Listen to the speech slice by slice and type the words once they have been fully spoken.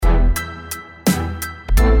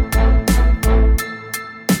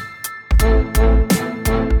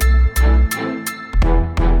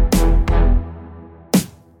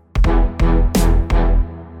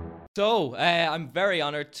So, I'm very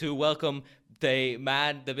honored to welcome the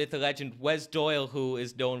man, the myth, the legend, Wes Doyle, who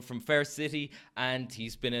is known from Fair City, and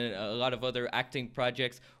he's been in a lot of other acting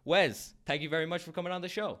projects. Wes, thank you very much for coming on the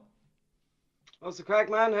show. What's the crack,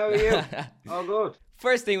 man? How are you? All good.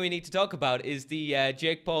 First thing we need to talk about is the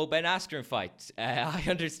Jake Paul Ben Askren fight. I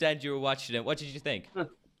understand you were watching it. What did you think?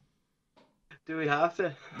 Do we have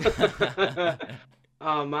to?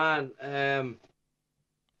 Oh man.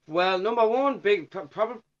 Well, number one,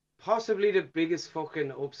 probably possibly the biggest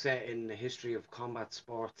fucking upset in the history of combat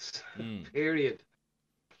sports. Mm. Period.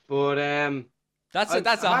 But That's a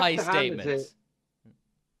I have high to hand it statement.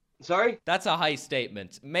 Sorry? That's a high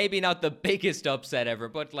statement. Maybe not the biggest upset ever,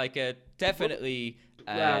 but like a definitely.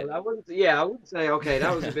 Well, I wouldn't. Yeah, I would say okay,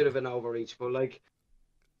 that was a bit of an overreach, but like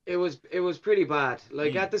it was pretty bad.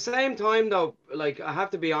 Like Mm, at the same time though, like I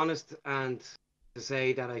have to be honest and to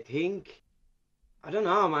say that I don't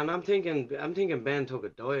know, man. I'm thinking Ben took a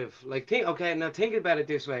dive. Like think okay, now think about it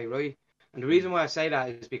this way, right? And the mm, reason why I say that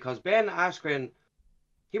is because Ben Askren,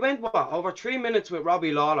 he went what, over 3 minutes with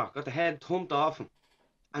Robbie Lawler, got the head thumped off him,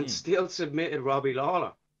 and mm. still submitted Robbie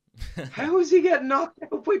Lawler. How is he getting knocked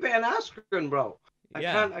out by Ben Askren, bro? I Yeah.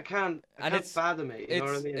 can't I can't I And can't fathom it, you know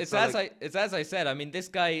what I mean? it's So as like I said. I mean, this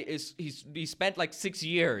guy he spent like 6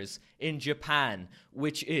 years in Japan,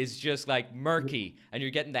 which is just like murky, and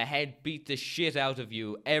you're getting the head beat the shit out of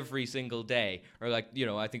you every single day, or like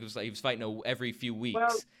I think it was like he was fighting every few well,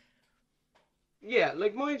 weeks. yeah,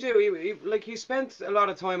 like mind you, he spent a lot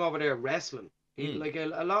of time over there wrestling. He Mm, like a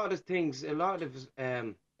lot of the things, a lot of his,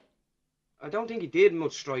 I don't think he did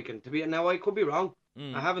much striking. To be now, I could be wrong.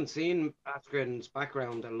 I mm, haven't seen Askren's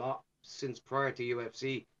background a lot since prior to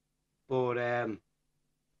UFC, but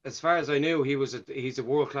as far as I knew, he's a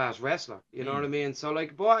world class wrestler. You know what mm, I mean? So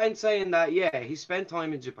like, but in saying that, yeah, he spent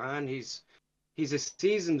time in Japan. He's a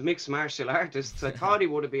seasoned mixed martial artist. So I thought he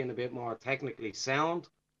would have been a bit more technically sound,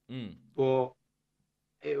 mm, but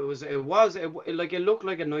like it looked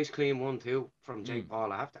like a nice clean one too from mm. Jake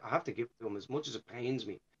Paul. I have to give it to him as much as it pains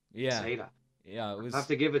me to Yeah, say that. yeah. It I have was.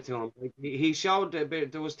 to give it to him. Like, he showed a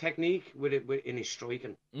bit. There was technique in his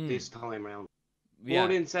striking Mm, this time round.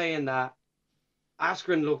 But yeah. in saying that,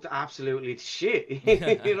 Askren looked absolutely shit.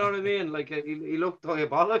 You know what I mean? Like he looked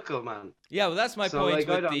diabolical, man. Yeah, well, that's my So point like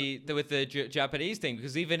I with don't. the Japanese thing,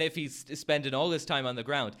 because even if he's spending all his time on the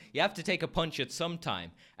ground, you have to take a punch at some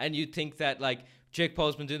time, and you'd think that like Jake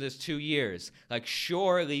Paul's been doing this 2 years, like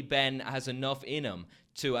surely Ben has enough in him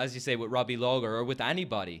to, as you say, with Robbie Lawler or with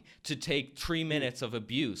anybody, to take 3 minutes of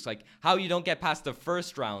abuse. Like how you don't get past the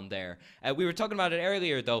first round there. We were talking about it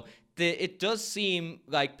earlier, though. It does seem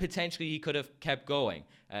like potentially he could have kept going.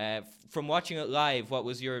 From watching it live, what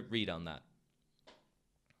was your read on that?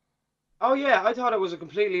 Oh yeah, I thought it was a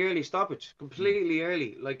completely early stoppage. Mm, Completely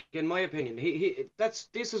early. Like in my opinion, he that's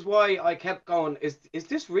this is why I kept going. Is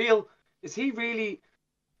this real? Is he really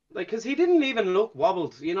like? Because he didn't even look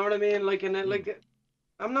wobbled. You know what I mean? Like and mm. like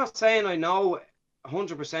I'm not saying I know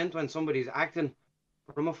 100% when somebody's acting,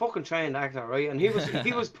 but I'm a fucking trained actor, right? And he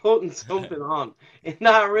was putting something on in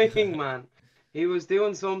that ring, man. He was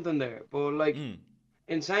doing something there. But like Mm,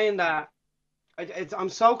 in saying that, I'm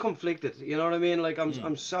so conflicted. You know what I mean? Like I'm mm.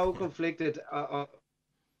 I'm so conflicted.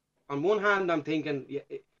 On one hand, I'm thinking yeah,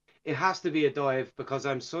 it has to be a dive because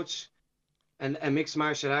I'm such a mixed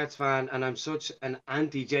martial arts fan and I'm such an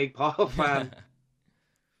anti Jake Paul fan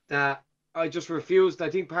that I just refused. I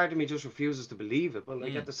think part of me just refuses to believe it. But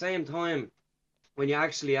like Mm, at the same time, when you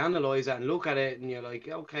actually analyze it and look at it, and you're like,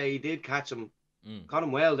 okay, he did catch him, mm. caught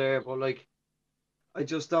him well there, but like I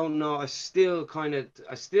just don't know. I still kind of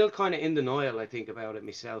in denial. I think about it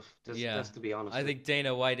myself. Yeah, That's to be honest I with think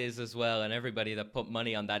Dana White is as well, and everybody that put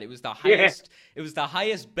money on that. It was the you. Yeah. highest. It was the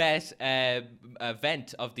highest bet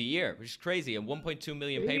event of the year, which is crazy, and 1.2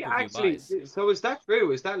 million pay He per view actually. buys. So is that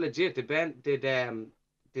true? Is that legit? Did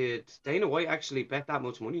Dana White actually bet that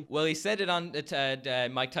much money? Well, he said it on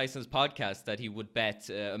Mike Tyson's podcast that he would bet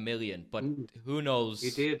 1 million, but Mm, who he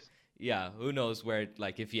knows? did. Yeah, who knows where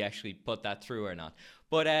like if he actually put that through or not.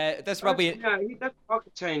 But that's That's probably. yeah. That's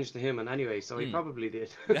pocket change to him, and anyway, so he Mm. probably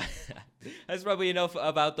did. That's probably enough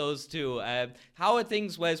about those two. How are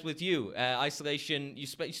things, Wes, with you? Isolation. You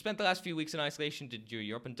spent the last few weeks in isolation, did you?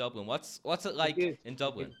 You're up in Dublin. What's it I like did. in I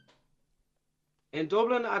did. Dublin? In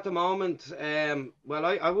Dublin at the moment, well,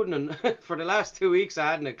 I wouldn't have, for the last 2 weeks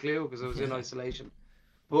I hadn't a clue because I was in isolation.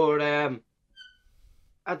 But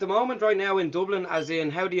at the moment right now in Dublin, as in,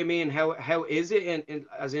 how do you mean? How is it in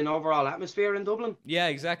as in overall atmosphere in Dublin? Yeah,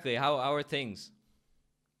 exactly. How are things?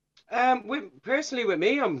 Personally with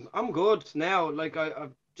me, I'm good now. Like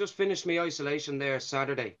I've just finished my isolation there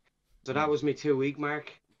Saturday, so that Mm, was my 2 week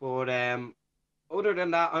mark. But other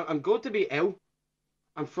than that, I'm good to be out.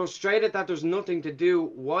 I'm frustrated that there's nothing to do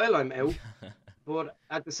while I'm out, but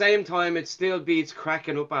at the same time, it still beats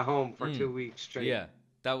cracking up at home for Mm, 2 weeks straight. yeah,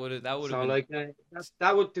 that would have So been like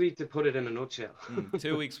that would be to put it in a nutshell.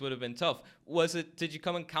 2 weeks would have been tough. Was it? Did you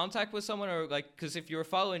come in contact with someone, or like? Because if you were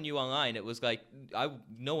following you online, it was like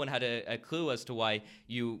no one had a clue as to why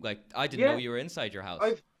you like. I didn't know Yeah, you were inside your house.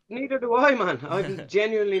 I've neither do I, man. I've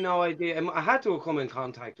genuinely no idea. I had to have come in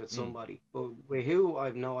contact with Mm, somebody, but with who,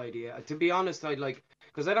 I've no idea. To be honest, I'd like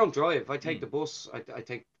because I don't drive. I take mm, the bus. I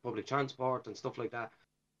take public transport and stuff like that.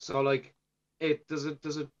 So like, there's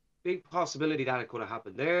a big possibility that it could have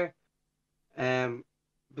happened there. Um,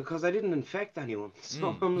 because I didn't infect anyone. So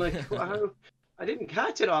mm. I'm like, well, I didn't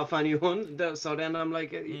catch it off anyone. So then I'm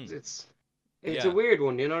like, Mm, it's a yeah, weird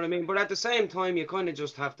one, you know what I mean? But at the same time, you kind of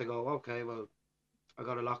just have to go, okay, well, I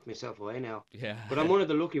gotta lock myself away now. yeah. But I'm one of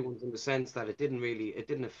the lucky ones in the sense that it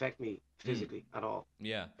didn't affect me Mm, physically at all.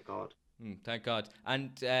 yeah. Thank God. Thank God.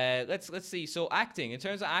 And let's see. So acting, in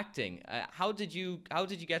terms of acting, how did you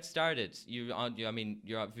get started? I mean,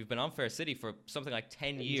 you've been on Fair City for something like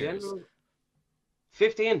 10 years. In general,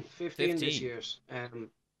 15 this 15. year's.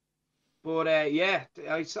 But yeah,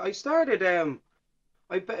 I started.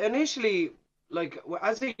 Initially, like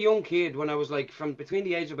as a young kid, when I was like from between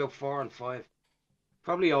the age of about 4 and 5,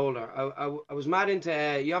 probably older. I was mad into.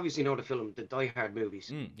 You obviously know the film, the Die Hard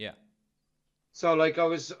movies. Yeah. So like I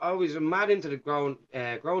was mad into the growing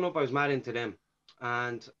up. I was mad into them,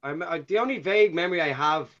 and the only vague memory I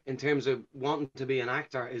have in terms of wanting to be an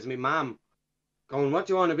actor is my mum going, "What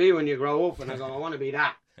do you want to be when you grow up?" And I go, "I want to be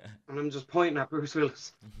that," and I'm just pointing at Bruce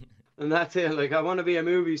Willis, and that's it. Like I want to be a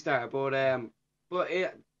movie star, but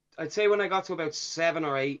I'd say when I got to about 7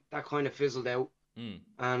 or 8, that kind of fizzled out, Mm,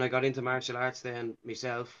 and I got into martial arts then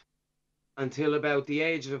myself until about the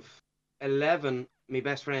age of 11. My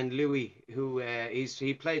best friend Louis, who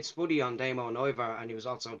he played Spuddy on Damo and Ivar, and he was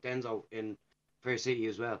also Denzo in Fair City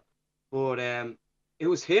as well. But it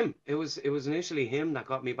was him. It was initially him that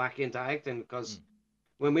got me back into acting because mm,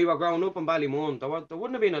 when we were growing up in Ballymun, there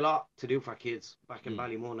wouldn't have been a lot to do for kids back in mm,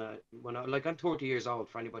 Ballymun. Like I'm 30 years old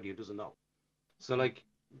for anybody who doesn't know. So like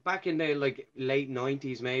back in the like late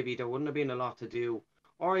 90s maybe there wouldn't have been a lot to do,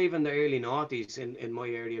 or even the early 90s in my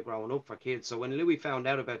area growing up for kids. So when Louis found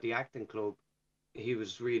out about the acting club, he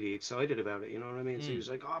was really excited about it. You know what I mean? So he mm. was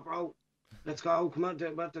like, "Oh, bro, let's go. Come on,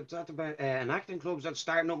 that's about an acting club that's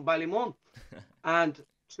starting up in Ballymun." And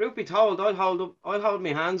truth be told, I'll hold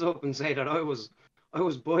my hands up and say that I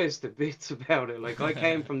was biased to bits about it. Like I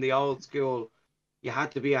came from the old school. You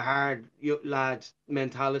had to be a hard lad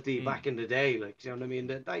mentality Mm, back in the day. Like, you know what I mean?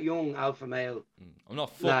 That young alpha male I'm not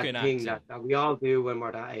lad fucking thing acting. that we all do when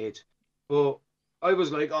we're that age. But I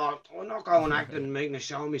was like, oh, I'm not going acting and making a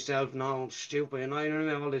show of myself. No, I'm stupid. And I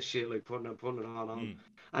know all this shit, like putting it all on. Mm.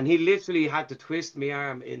 And he literally had to twist my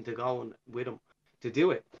arm into going with him to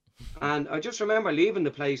do it. And I just remember leaving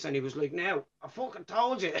the place and he was like, "Now, I fucking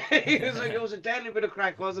told you." He was like, "It was a deadly bit of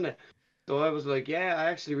crack, wasn't it?" So I was like, "Yeah, I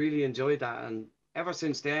actually really enjoyed that." And ever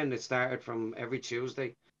since then, it started from every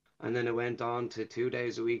Tuesday. And then it went on to 2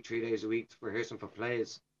 days a week, 3 days a week, rehearsing for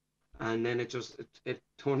plays. And then it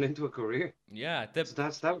turned into a career. Yeah, the So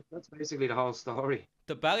that's basically the whole story.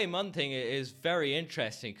 the Ballymun thing is very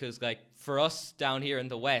interesting because, like, for us down here in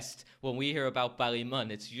the West, when we hear about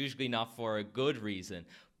Ballymun, it's usually not for a good reason.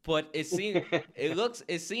 But it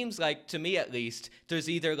seems like, to me at least, there's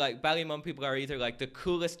either like Ballymun people are either like the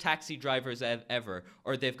coolest taxi drivers ever,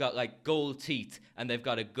 or they've got like gold teeth and they've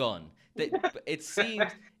got a gun. It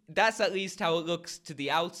seems that's at least how it looks to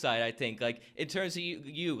the outside, I think. Like, in terms of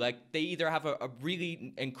you like, they either have a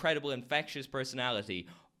really incredible, infectious personality,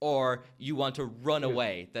 or you want to run Yeah.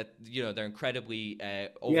 away. That, they're incredibly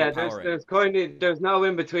Yeah, there's overpowering. there's kind of there's no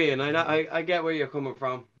in between. I get where you're coming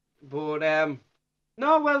from, but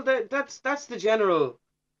no, well that's the general.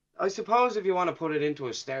 I suppose if you want to put it into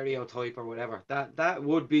a stereotype or whatever, that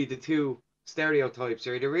would be the two stereotypes.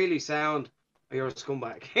 You're either really sound or you're a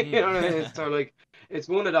scumbag. You know what I mean? Mm. So like it's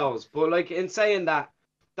one of those. But like in saying that,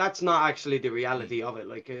 that's not actually the Mm. reality of it.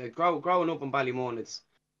 Like growing up in Ballymun,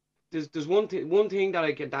 there's one thing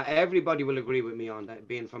that everybody will agree with me on, that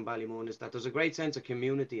being from Ballymun, is that there's a great sense of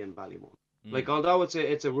community in Ballymun. Like Mm. although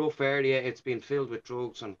it's a rough area, it's been filled with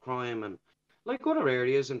drugs and crime and like other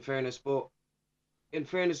areas in fairness, but in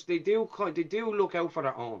fairness, they do look out for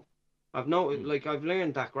their own. Mm. I've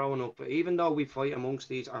learned that growing up. Even though we fight amongst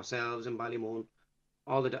these ourselves in Ballymun,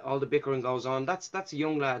 all the bickering goes on. That's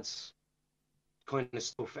young lads kind of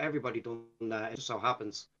stuff. Everybody done that. It just so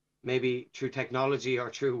happens, maybe through technology or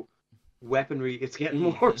through weaponry, it's getting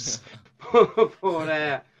Mm. worse.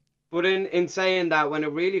 but But in saying that, when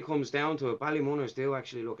it really comes down to it, Ballymunners do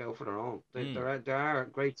actually look out for their own. Mm, There are a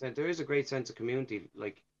great sense. There is a great sense of community.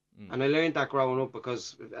 Like, mm, and I learned that growing up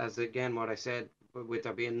because, as again what I said, with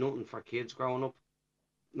there being nothing for kids growing up,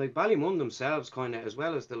 like Ballymun themselves, kind of, as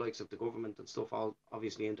well as the likes of the government and stuff, all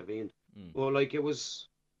obviously intervened. mm, But like it was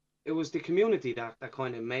the community that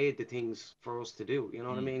kind of made the things for us to do. You know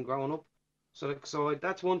what I mm, mean? Growing up. So like, so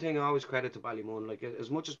that's one thing I always credit to Ballymun. Like, as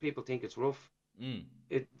much as people think it's rough, mm.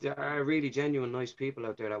 there are really genuine nice people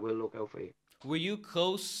out there that will look out for you. Were you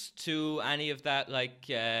close to any of that? Like,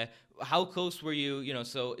 how close were you? You know,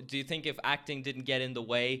 so do you think if acting didn't get in the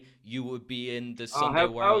way, you would be in the Oh, Sunday how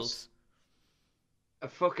world? close?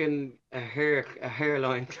 A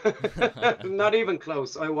hairline. Not even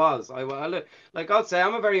close. Like, I'll say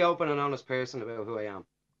I'm a very open and honest person about who I am.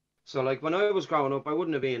 So like when I was growing up, I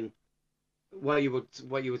wouldn't have been what you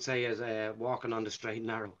would say as walking on the straight and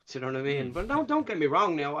narrow. Do you know what I Mm, mean? But don't get me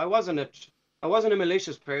wrong. Now I wasn't a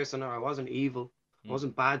malicious person, or I wasn't evil. I mm,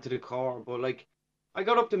 wasn't bad to the core. But like I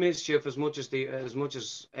got up to mischief as much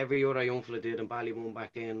as every other young fella did in Ballymun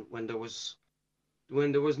back then,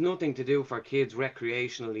 when there was nothing to do for kids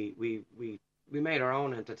recreationally. We made our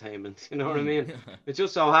own entertainment. You know what I mm. mean? It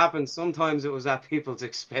just so happens sometimes it was at people's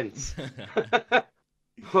expense.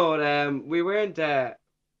 But we weren't.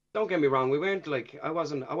 Don't get me wrong. We weren't like I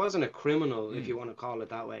wasn't a criminal, if Mm, you want to call it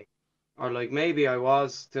that way, or like maybe I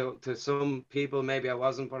was to some people. Maybe I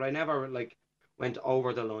wasn't, but I never like went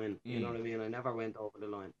over the line. You know mm, what I mean? I never went over the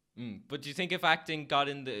line. mm. But do you think if acting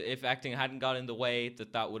hadn't got in the way,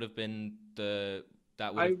 that would have been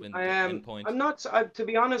I the am. end point? I'm not. To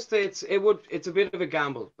be honest, it's a bit of a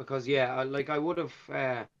gamble because yeah, I would have.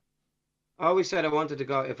 I always said I wanted to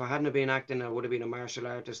go. If I hadn't have been acting, I would have been a martial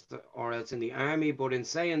artist or else in the army. But in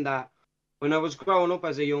saying that, when I was growing up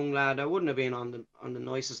as a young lad, I wouldn't have been on the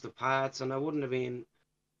nicest of paths, and I wouldn't have been,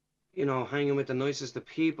 hanging with the nicest of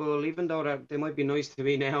people. Even though that they might be nice to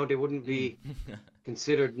me now, they wouldn't Mm. be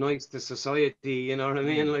considered nice to society. You know what I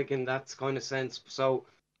mean? Mm, Like in that kind of sense. So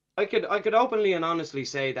I could openly and honestly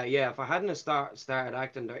say that yeah, if I hadn't have started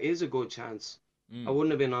acting, there is a good chance I mm.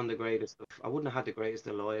 wouldn't have been on the greatest. I wouldn't have had the greatest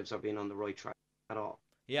of lives or been on the right track at all.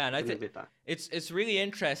 Yeah, and I Couldn't think admit that. it's really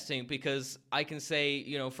interesting because I can say,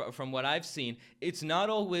 from what I've seen, it's not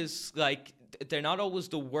always like they're not always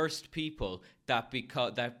the worst people that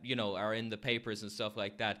are in the papers and stuff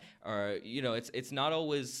like that, or it's not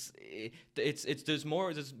always it's there's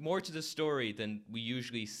more to the story than we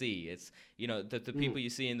usually see. It's the Mm. people you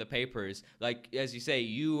see in the papers, like as you say,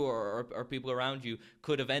 you or people around you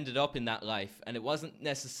could have ended up in that life, and it wasn't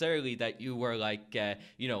necessarily that you were like a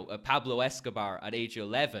Pablo Escobar at age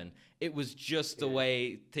 11. It was just the Yeah.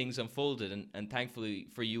 way things unfolded, and thankfully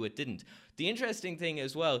for you it didn't. The interesting thing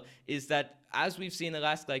as well is that as we've seen the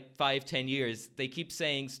last like 5-10 years, they keep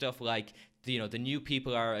saying stuff like the new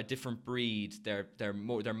people are a different breed. They're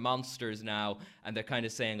monsters now, and they're kind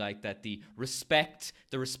of saying like that the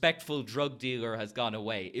respectful drug dealer has gone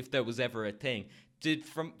away, if there was ever a thing. Did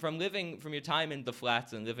from your time in the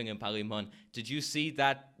flats and living in Ballymun, did you see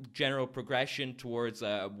that general progression towards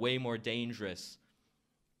way more dangerous?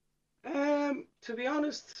 To be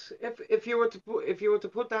honest, if you were to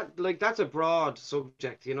put that, like, that's a broad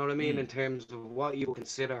subject, you know what I mean, Mm, in terms of what you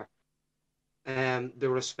consider the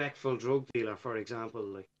respectful drug dealer, for example.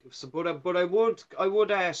 Like, so, but I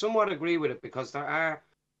would somewhat agree with it because I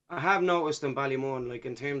have noticed in Ballymun, like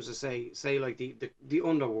in terms of say like the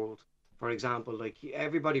underworld, for example, like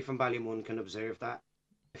everybody from Ballymun can observe that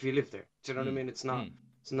if you live there. Do you know what I mm, mean? mm,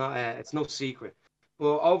 It's no secret.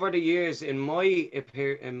 But over the years, in my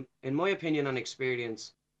opinion and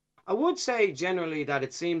experience, I would say generally that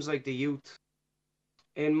it seems like the youth,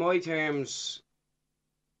 in my terms,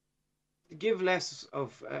 give less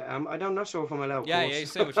of. I'm not sure if I'm allowed yeah, yeah, you curse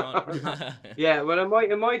say what you want. or not. Yeah, well,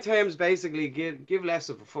 in my terms, basically give less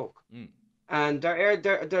of a fuck. Mm, And there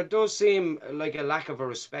does seem like a lack of a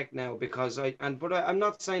respect now because I'm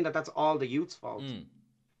not saying that that's all the youth's fault, mm,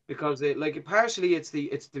 because like partially it's the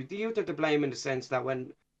youth are to blame, in the sense that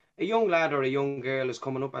when a young lad or a young girl is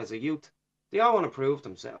coming up as a youth, they all want to prove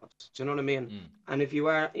themselves. Do you know what I mean? mm. And if you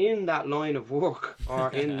are in that line of work,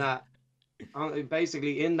 or in that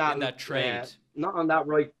basically in In that that trade. not on that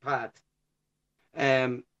right path,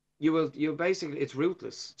 um you basically, it's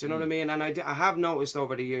ruthless. Do you know what I Mm, mean? And I have noticed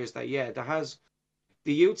over the years that yeah,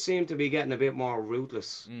 the youth seem to be getting a bit more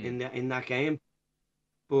ruthless mm, in that game,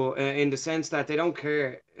 but in the sense that they don't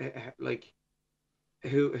care, like,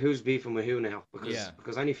 who's beefing with who now, yeah.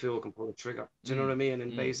 because any fool can pull a trigger. Do you know what Mm, I mean?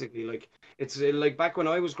 And mm, basically, like, it's like back when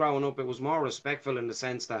I was growing up, it was more respectful, in the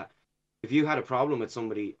sense that if you had a problem with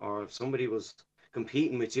somebody, or if somebody was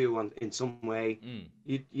competing with you in some way,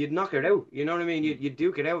 Mm. you'd knock it out. You know what I mean? You'd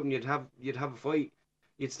duke it out, and you'd have a fight.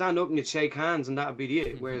 You'd stand up and you'd shake hands, and that'd be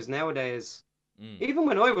it. Whereas nowadays, Mm. even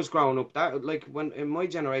when I was growing up, that like when in my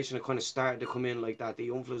generation, it kind of started to come in like that. The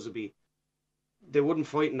young fellas would be they wouldn't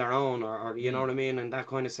fight in their own, or you know Mm. what I mean, in that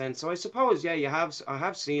kind of sense. So I suppose, yeah, I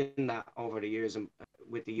have seen that over the years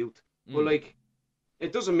with the youth, but Mm. like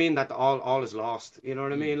it doesn't mean that all is lost. You know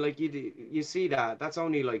what I Mm. mean? Like you see that that's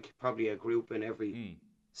only like probably a group in every Mm.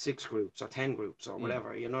 6 groups or 10 groups or Mm.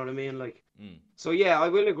 whatever. You know what I mean? Like Mm. so, yeah, I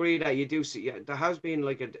will agree that you do see. Yeah, there has been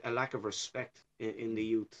like a lack of respect in the Mm.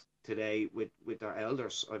 youth today with their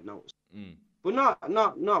elders. I've noticed, Mm. but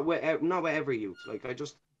not with every youth. Like I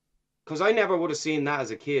just because I never would have seen that as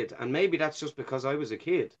a kid, and maybe that's just because I was a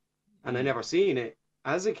kid and I Mm. never seen it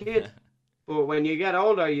as a kid. But when you get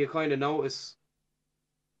older, you kind of notice,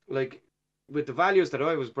 like, with the values that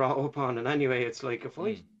I was brought up on. And anyway, it's like if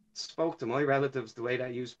I Mm. spoke to my relatives the way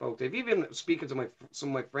that you spoke, if even speaking to some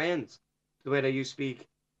of my friends the way that you speak,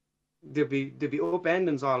 there'd be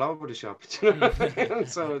upendings all over the shop. Do you know what I mean? Mm.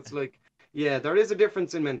 So it's like, yeah, there is a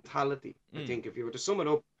difference in mentality. I Mm. think if you were to sum it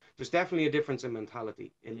up, there's definitely a difference in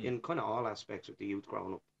mentality Mm. in kind of all aspects with the youth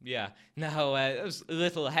growing up. Yeah. Now, it was a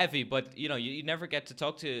little heavy, but you never get to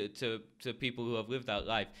talk to people who have lived that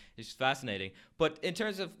life. It's just fascinating. But in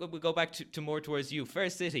terms of, we go back to more towards you, Fair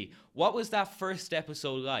City. What was that first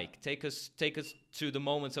episode like? Take us through the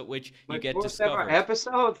moments at which you My get first ever discovered.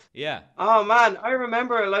 episode. Yeah. Oh man, I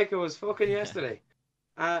remember it like it was fucking yesterday.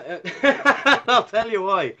 I'll tell you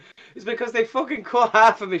why. It's because they fucking cut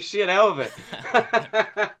half of the shit out of it.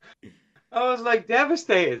 I was like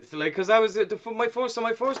devastated, like, because I was my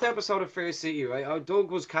first episode of Fair City, right? Doug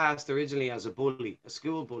was cast originally as a bully, a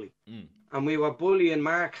school bully, Mm. and we were bullying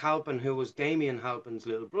Mark Halpin, who was Damien Halpin's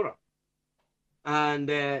little brother. And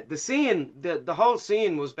the whole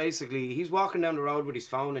scene was basically he's walking down the road with his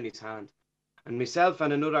phone in his hand, and myself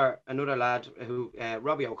and another lad who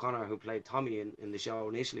Robbie O'Connor, who played Tommy in the show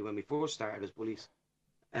initially when we first started as bullies.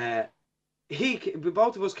 Uh,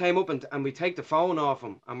 both of us came up and we take the phone off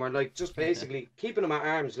him, and we're like just basically keeping him at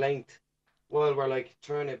arm's length while we're like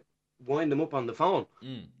trying to wind him up on the phone.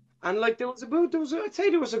 Mm. And like I'd say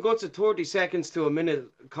there was a good 30 seconds to a minute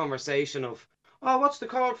conversation of, oh, what's the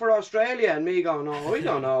code for Australia? And me going, oh, we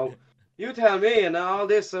don't know. You tell me, and all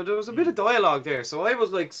this. So there was a bit Mm. of dialogue there. So I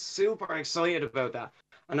was like super excited about that.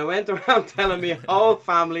 And I went around telling my whole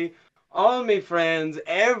family, all my friends,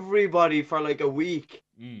 everybody for like a week.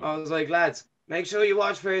 Mm. I was like, lads, make sure you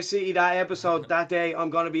watch Fair City that episode that day.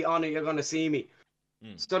 I'm going to be on it. You're going to see me.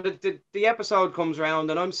 Mm. So the episode comes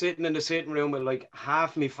around, and I'm sitting in the sitting room with like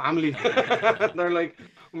half my family. They're like,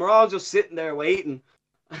 we're all just sitting there waiting.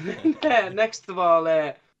 And then next of all,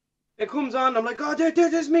 it comes on. I'm like, oh,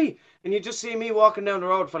 there's me. And you just see me walking down the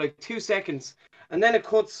road for like 2 seconds. And then it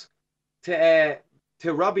cuts to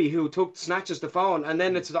Robbie, who snatches the phone. And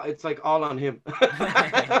then it's like all on him.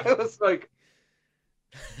 I was like,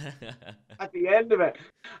 at the end of it.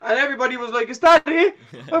 And everybody was like, is that it?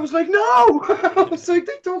 I was like, no. I was like,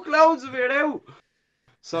 they took loads of it out.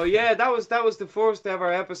 So yeah, that was the first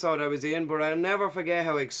ever episode I was in, but I'll never forget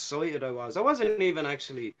how excited I was. I wasn't even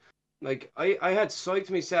actually like I had psyched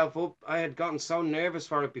myself up. I had gotten so nervous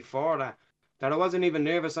for it before that I wasn't even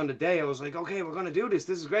nervous on the day. I was like, okay, we're gonna do this.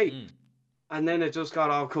 This is great. Mm. And then it just got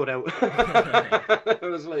all cut out. I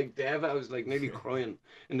was like, I was like nearly crying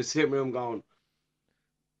in the sitting room going,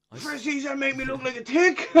 first season made me look like a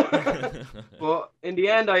tick. But in the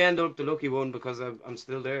end, I end up the lucky one because I'm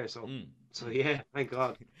still there. So, Mm. so yeah, thank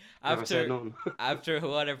God. Never said nothing. After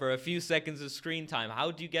whatever, a few seconds of screen time,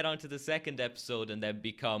 how do you get onto the second episode and then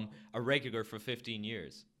become a regular for 15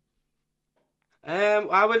 years?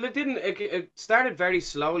 Well, it didn't. It started very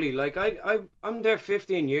slowly. Like I'm there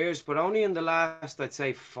 15 years, but only in the last, I'd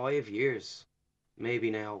say, 5 years, maybe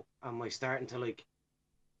now, am I starting to like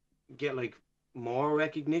get like more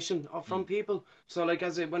recognition from Mm. people. So like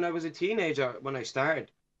when I was a teenager, when I started,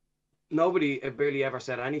 nobody barely ever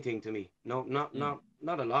said anything to me. No, Mm.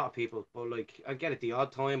 not a lot of people, but like I get it the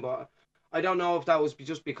odd time. But I don't know if that was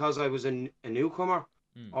just because I was a newcomer,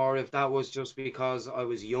 Mm. or if that was just because I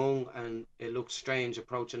was young and it looked strange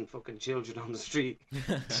approaching fucking children on the street.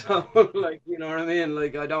 So like, you know what I mean?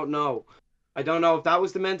 Like I don't know. I don't know if that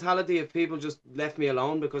was the mentality, if people just left me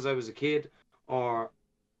alone because I was a kid, or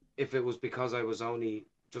if it was because I was only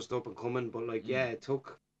just up and coming. But like, yeah, Mm. it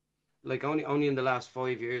took like only in the last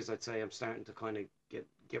 5 years, I'd say I'm starting to kind of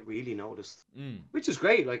get really noticed, Mm. which is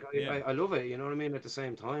great. Like Yeah. I love it. You know what I mean? At the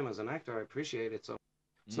same time, as an actor, I appreciate it. So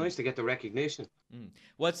It's nice to get the recognition.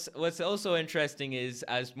 What's also interesting is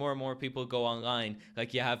as more and more people go online,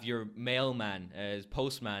 like you have your mailman,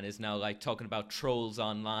 postman is now like talking about trolls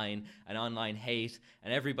online and online hate,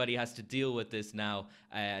 and everybody has to deal with this now,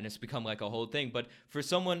 and it's become like a whole thing. But for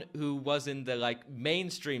someone who was in the like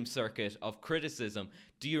mainstream circuit of criticism,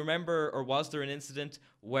 do you remember, or was there an incident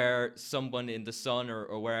where someone in the Sun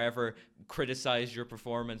or wherever criticized your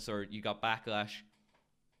performance, or you got backlash?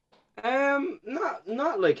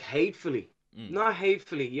 Not like hatefully. Not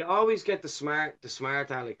hatefully. You always get the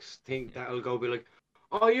smart Alex think that'll go be like,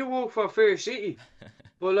 oh, you work for Fair City.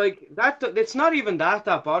 But like that, it's not even that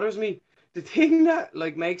bothers me. The thing that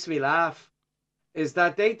like makes me laugh is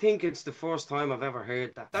that they think it's the first time I've ever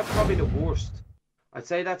heard that. That's probably the worst. I'd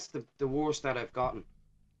say that's the worst that I've gotten.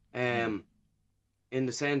 In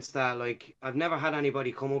the sense that like I've never had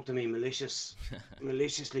anybody come up to me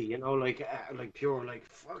maliciously, you know, like pure like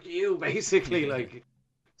fuck you, basically, like.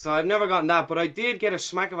 So I've never gotten that, but I did get a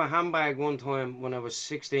smack of a handbag one time when I was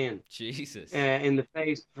 16. Jesus. In the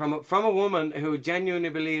face from a woman who genuinely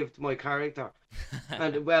believed my character,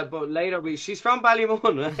 and well, but later she's from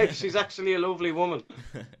Ballymun. She's actually a lovely woman.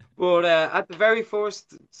 But at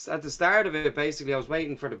the start of it, basically, I was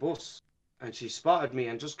waiting for the bus, and she spotted me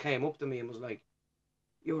and just came up to me and was like,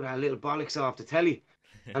 "You're that little bollocks off the telly,"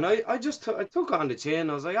 and I just I took it on the chin.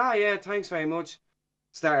 I was like, "Oh yeah, thanks very much."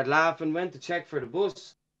 Started laughing, went to check for the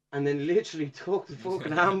bus. And then literally took the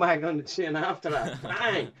fucking handbag on the chin after that.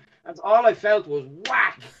 Bang! That's all I felt was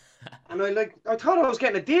whack. And I thought I was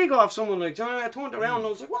getting a dig off someone. Like, I turned around and I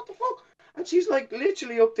was like, what the fuck? And she's like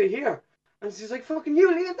literally up to here. And she's like, fucking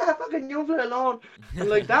you, leave that fucking young fella alone. And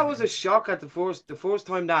like, that was a shock at the first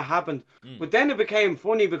time that happened. But then it became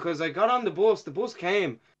funny because I got on the bus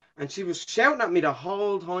came, and she was shouting at me the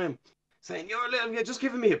whole time, saying, you're just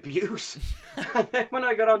giving me abuse. And then when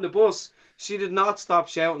I got on the bus, she did not stop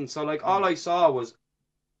shouting. So like all I saw was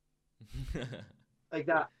like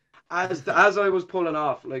that as I was pulling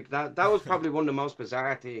off. Like that was probably one of the most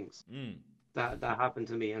bizarre things that happened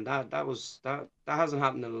to me, and that hasn't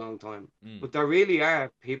happened in a long time. But there really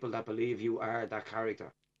are people that believe you are that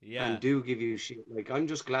character and do give you shit. Like I'm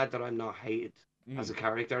just glad that I'm not hated as a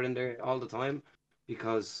character in there all the time,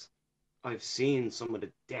 because I've seen some of the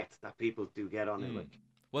depth that people do get on it. Like,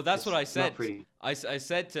 well, that's what I said. I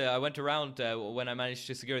said I went around when I managed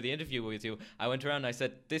to secure the interview with you. I went around and I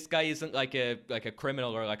said, this guy isn't like a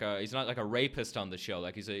criminal, or he's not like a rapist on the show.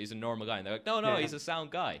 Like he's a normal guy. And they're like, no, he's a sound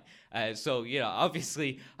guy. So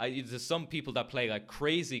obviously there's some people that play like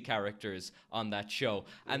crazy characters on that show,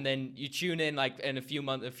 and then you tune in like in a few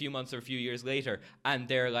months or a few years later, and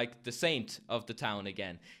they're like the saint of the town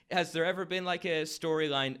again. Has there ever been like a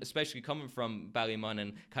storyline, especially coming from Ballymun,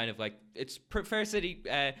 and kind of like it's Fair City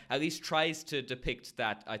at least tries to depict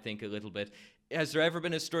that, I think, a little bit. Has there ever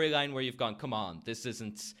been a storyline where you've gone, come on, this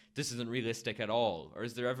isn't realistic at all? Or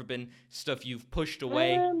has there ever been stuff you've pushed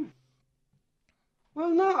away? Well,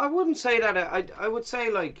 no, I wouldn't say that. I would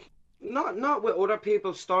say like not with other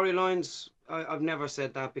people's storylines. I've never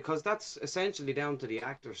said that, because that's essentially down to the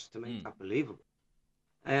actors to make that believable.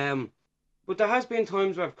 But there has been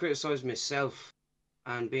times where I've criticised myself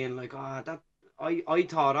and being like, that I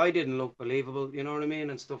thought I didn't look believable, you know what I mean,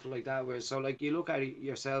 and stuff like that. Where so like you look at it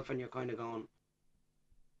yourself and you're kind of going,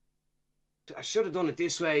 I should have done it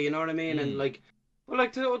this way, you know what I mean, and like, well,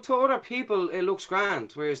 like to other people it looks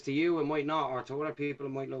grand, whereas to you it might not, or to other people it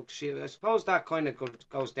might look shit. I suppose that kind of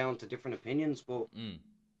goes down to different opinions, but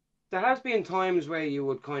there has been times where you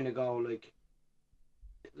would kind of go like,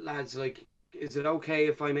 lads, like, is it okay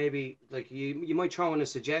if I maybe, like, you might throw in a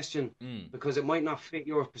suggestion because it might not fit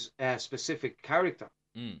your specific character.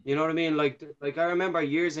 You know what I mean? Like I remember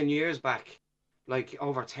years and years back, like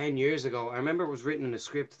over 10 years ago, I remember it was written in a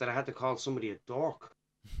script that I had to call somebody a dork.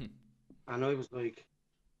 And I was like,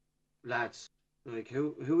 lads, like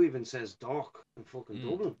who even says dork in fucking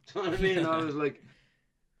Dublin? You know what I mean? And I was like,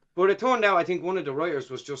 but it turned out I think one of the writers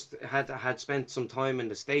was just had spent some time in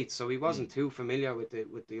the States, so he wasn't too familiar with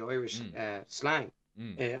the Irish slang,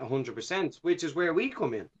 100%, which is where we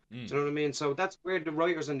come in. Do you know what I mean? So that's where the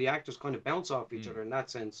writers and the actors kind of bounce off each other in that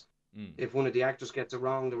sense. If one of the actors gets it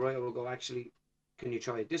wrong, the writer will go, actually, can you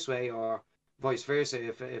try it this way, or vice versa.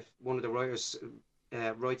 If one of the writers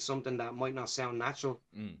writes something that might not sound natural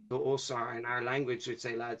to us or in our language, we'd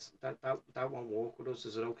say, lads, that won't work with us.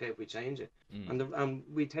 Is it okay if we change it? And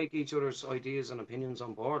we take each other's ideas and opinions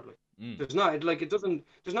on board. Like there's not like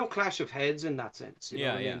there's no clash of heads in that sense. You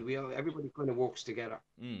know what I mean? Everybody kind of works together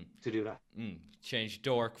to do that. Change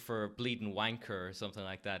dork for bleeding wanker or something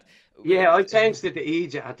like that. Yeah, I changed it to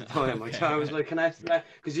Egypt at the time. Okay. I was like, can I?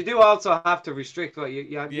 Because you do also have to restrict what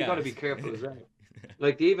you got to be careful as well.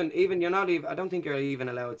 Like even you're not even. I don't think you're even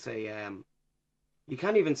allowed to say. You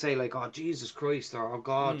can't even say like, "Oh Jesus Christ" or "Oh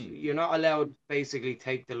God." Mm. You're not allowed to basically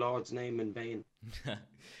take the Lord's name in vain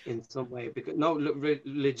in some way because no,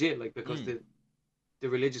 legit, like because Mm. the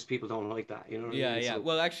religious people don't like that. You know what I Yeah, mean? yeah. So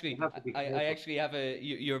Well, you actually, have to be I careful. actually have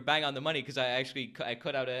you're bang on the money because I actually I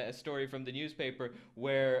cut out a story from the newspaper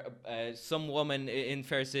where some woman in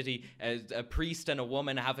Fair City, a priest and a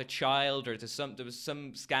woman have a child, or there was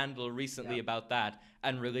some scandal Yeah. recently about that,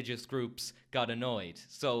 and religious groups got annoyed.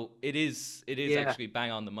 So it is Yeah. actually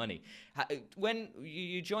bang on the money. When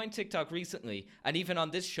you joined TikTok recently, and even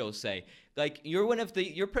on this show, say like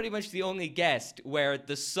you're pretty much the only guest where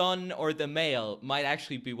the son or the male might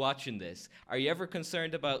actually be watching this. Are you ever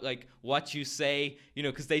concerned about like what you say,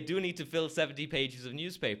 because they do need to fill 70 pages of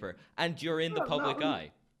newspaper and you're in the Well, public no,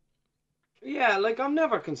 eye? yeah, like I'm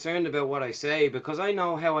never concerned about what I say because I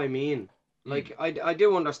know how I mean. Mm, Like I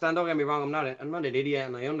do understand. Don't get me wrong. I'm not an idiot,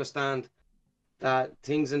 and I understand that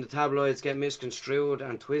things in the tabloids get misconstrued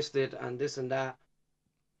and twisted and this and that.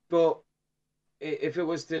 But if it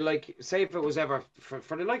was to like say if it was ever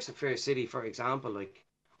for the likes of Fair City, for example, like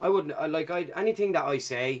I wouldn't I anything that I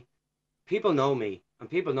say, people know me and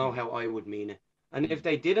people know mm, how I would mean it. And if mm,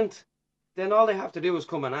 they didn't, then all they have to do is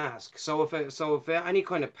come and ask. So if any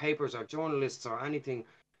kind of papers or journalists or anything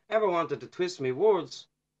ever wanted to twist me words,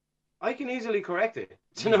 I can easily correct it.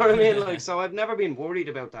 Do you know what I mean? Like, mm. so I've never been worried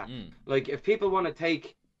about that. Mm, Like, if people want to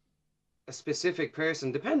take a specific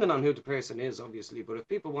person, depending on who the person is, obviously, but if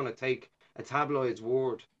people want to take a tabloid's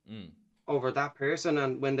word mm, over that person,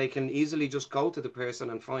 and when they can easily just go to the person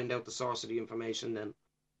and find out the source of the information, then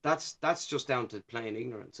that's just down to plain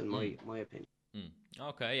ignorance, in mm. my opinion. Mm.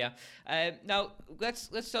 Okay, yeah. Now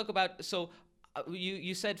let's talk about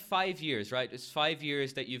you said 5 years, right? It's 5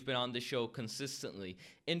 years that you've been on the show consistently.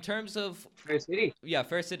 In terms of Fair City. yeah,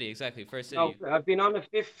 First City, exactly, First No, City. I've been on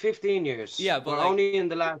it 15 years, Yeah, but but like only in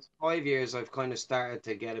the last 5 years I've kind of started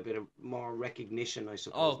to get a bit of more recognition, I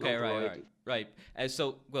oh, suppose, okay, notoriety. right.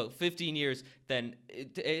 So, well, 15 years. Then,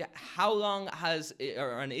 how long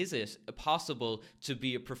and is it possible to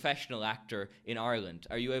be a professional actor in Ireland?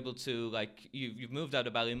 Are you able to like you've moved out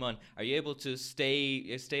of Ballymun? Are you able to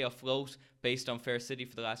stay afloat based on Fair City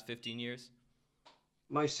for the last 15 years?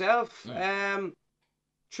 Myself, Mm,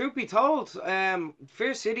 truth be told,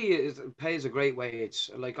 Fair City pays a great wage.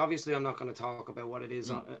 Like, obviously, I'm not going to talk about what it is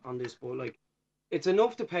mm, on this, but like, it's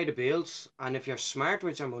enough to pay the bills, and if you're smart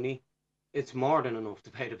with your money, it's more than enough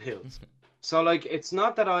to pay the bills. So like, it's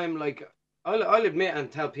not that I'm like, I'll admit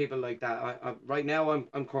and tell people like that. Right now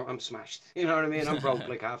I'm smashed. You know what I mean? I'm broke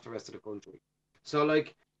like half the rest of the country. So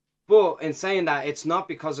like, but in saying that, it's not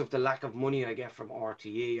because of the lack of money I get from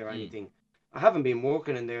RTE or mm, anything. I haven't been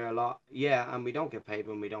working in there a lot, yeah, and we don't get paid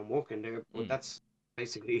when we don't work in there, but mm, that's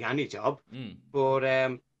basically any job. mm, But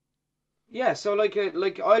yeah, so like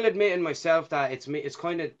I'll admit in myself that it's me. It's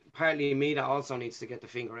kind of partly me that also needs to get the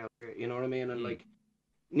finger out there. You know what I mean? And mm, like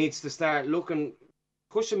needs to start looking,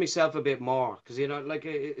 pushing myself a bit more because like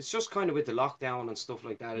it's just kind of with the lockdown and stuff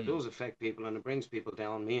like that. It mm, does affect people and it brings people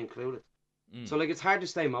down, me included. mm, So like it's hard to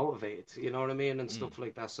stay motivated. You know what I mean? And mm, stuff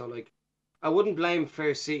like that. So like I wouldn't blame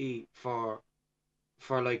Fair City for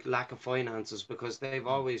like lack of finances because they've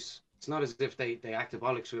mm, always. It's not as if they act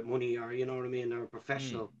bollocks with money or you know what I mean. They're a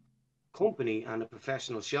mm, professional company and a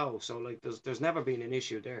professional show. So like there's never been an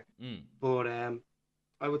issue there. mm, But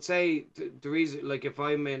I would say the reason like if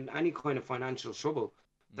I'm in any kind of financial trouble,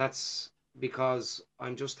 mm, that's because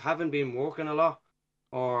I'm just haven't been working a lot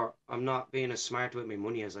or I'm not being as smart with my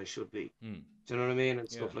money as I should be. mm. Do you know what I mean? And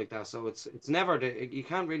Yeah. stuff like that. So it's never you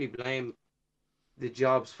can't really blame the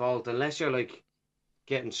job's fault unless you're like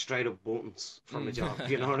getting straight up buttons from a Mm. job.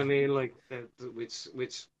 You know what I mean? Like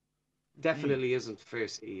which mm, definitely isn't fair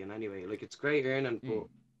in any way. Like it's great earning, mm, but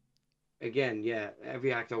again, yeah,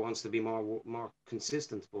 every actor wants to be more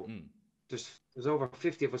consistent, but mm. there's over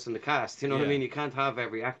 50 of us in the cast. You know what I Yeah. mean? You can't have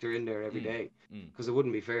every actor in there every Mm, day mm. because it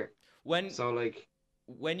wouldn't be fair. When So like,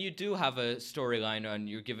 when you do have a storyline and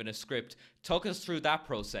you're given a script, talk us through that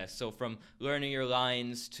process. So from learning your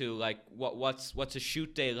lines to like what's a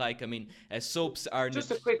shoot day like? I mean, soaps are just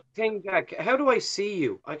a quick thing, Jack. How do I see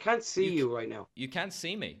you? I can't see you you right now. you can't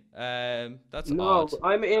see me. That's odd. No,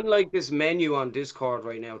 I'm in like this menu on Discord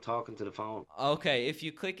right now talking to the phone. Okay, if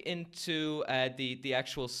you click into the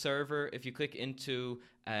actual server, if you click into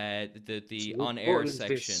the Which on air button is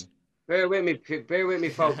this? section. Bear with me,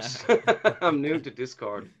 folks. I'm new to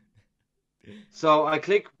Discord. So I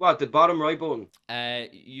click what the bottom right button.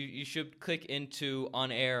 You should click into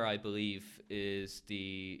on air. I believe is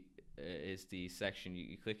the section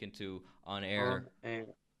you click into on On air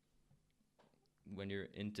air. when you're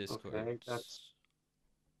in Discord. Okay, that's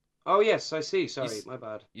Oh yes, I see. You Sorry, s- my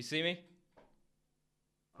bad. you see me?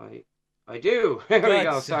 I I do. There we Good.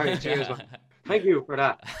 go. Sorry. Cheers, man. Thank you for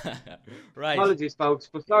that. Right. Apologies, folks.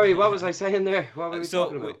 But sorry, what was I saying there? What were we So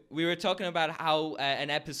talking about? we were talking about how an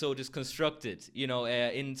episode is constructed. In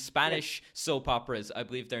Yes. Spanish soap operas, I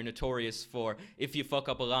believe they're notorious for if you fuck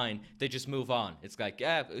up a line, they just move on. It's like,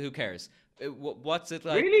 yeah, who cares? What's it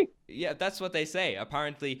like? Really? Yeah, that's what they say.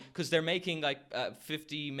 Apparently, because they're making like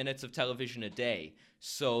 50 minutes of television a day,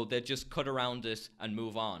 so they just cut around it and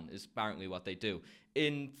move on. Is apparently what they do.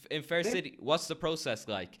 In Fair Yeah. City, what's the process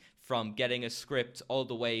like from getting a script all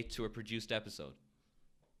the way to a produced episode?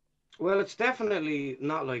 Well, it's definitely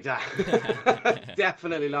not like that.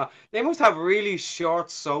 Definitely not. They must have really short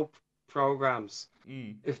soap programs,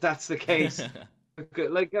 Mm. if that's the case. Okay,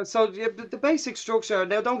 like so, yeah, the basic structure.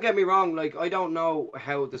 Now, don't get me wrong. Like, I don't know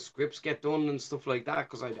how the scripts get done and stuff like that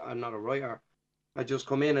because I'm not a writer. I just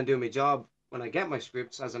come in and do my job when I get my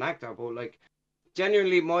scripts as an actor. But like,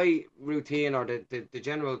 generally, my routine or the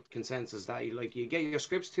general consensus that you get your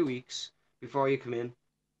scripts 2 weeks before you come in.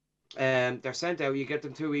 They're sent out. You get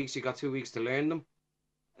them 2 weeks. You got 2 weeks to learn them.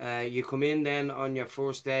 You come in then on your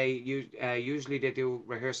first day. Usually they do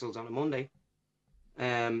rehearsals on a Monday.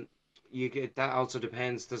 Um, you get that also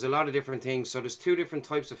depends. There's a lot of different things. So there's two different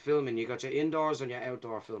types of filming. You got your indoors and your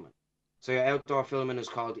outdoor filming. So your outdoor filming is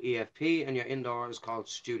called EFP, and your indoor is called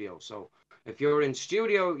studio. So if you're in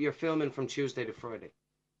studio, you're filming from Tuesday to Friday.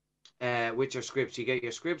 With your scripts, you get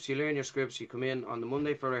your scripts, you learn your scripts, you come in on the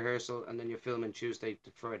Monday for rehearsal, and then you're filming Tuesday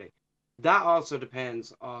to Friday. That also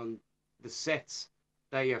depends on the sets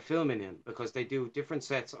that you're filming in because they do different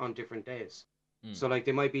sets on different days. Mm, So like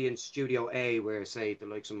they might be in Studio A where say the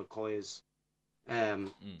likes of McCoy's,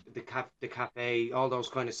 um, mm, the cafe, all those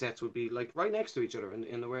kind of sets would be like right next to each other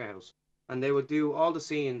in the warehouse, and they would do all the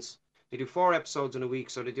scenes. They do 4 episodes in a week,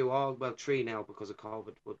 so they do all well three now because of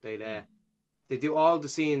COVID, but mm, they do all the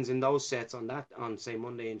scenes in those sets on say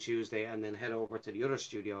Monday and Tuesday, and then head over to the other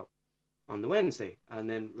studio on the Wednesday, and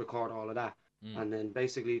then record all of that, mm. and then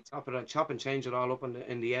basically chop and change it all up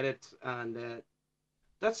in the edit, and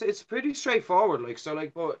that's it's pretty straightforward. Like so,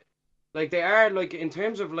 like but like they are like in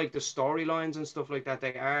terms of like the storylines and stuff like that,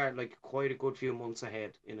 they are like quite a good few months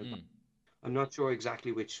ahead in advance. Mm, I'm not sure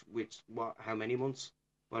exactly which what how many months,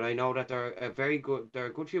 but I know that they're a very good they're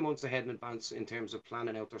a good few months ahead in advance in terms of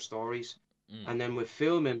planning out their stories. mm. And then with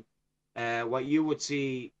filming, what you would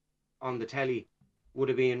see on the telly would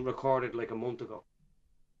have been recorded like a month ago.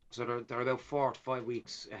 So they're about 4 to 5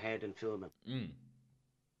 weeks ahead in filming. Mm.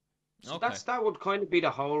 So Okay. that would kind of be the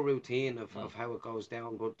whole routine Mm. of how it goes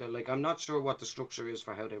down. But like I'm not sure what the structure is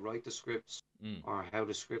for how they write the scripts Mm. or how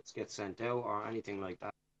the scripts get sent out or anything like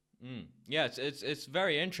that. Mm. Yeah, it's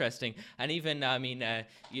very interesting, and even I mean,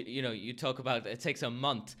 you talk about it takes a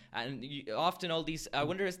month, and often all these. I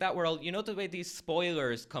wonder is that where all the way these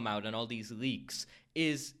spoilers come out and all these leaks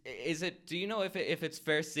is it? Do you know if it's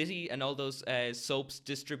Fair City and all those soaps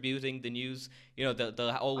distributing the news? The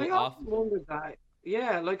I all off. often wondered that.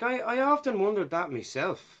 Yeah, like I often wondered that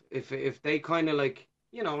myself. If they kind of like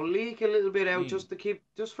leak a little bit out Mm. just to keep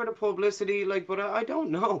just for the publicity, like, but I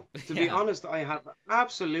don't know. To be Yeah. honest, I have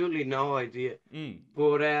absolutely no idea. Mm.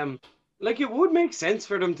 But like it would make sense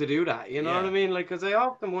for them to do that. You know what I Yeah. mean? Like, because I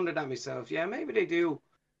often wondered that myself. Yeah, maybe they do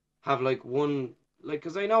have like one like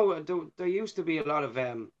because I know there used to be a lot of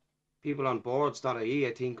people on boards.ie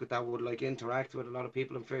I think that would like interact with a lot of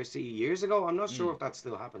people in Fair City years ago. I'm not sure Mm. if that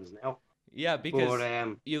still happens now. Yeah, But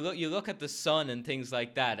because you look at the sun and things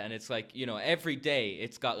like that, and it's like every day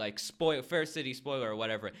it's got like Fair City spoiler or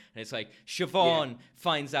whatever, and it's like yeah, Siobhan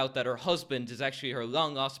finds out that her husband is actually her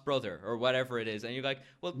long lost brother or whatever it is, and you're like,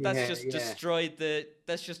 well, that's yeah, just yeah. destroyed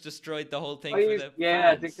the whole thing I for used the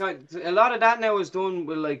yeah, fans. a lot of that now is done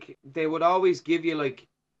with like they would always give you like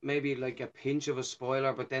maybe like a pinch of a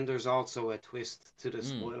spoiler, but then there's also a twist to the Mm.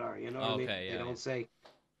 spoiler. You know what I mean? Okay, They yeah, yeah. don't say.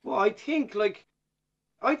 Well,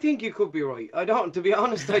 I think you could be right. I don't, to be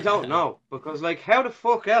honest, I don't know because like how the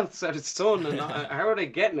fuck else are the sun and how are they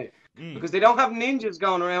getting it? Mm. Because they don't have ninjas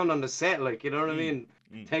going around on the set, like you know what I Mm. mean,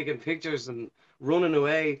 Mm. taking pictures and running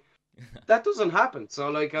away. That doesn't happen. So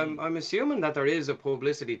like Mm. I'm assuming that there is a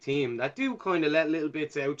publicity team that do kind of let little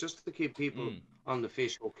bits out just to keep people Mm. on the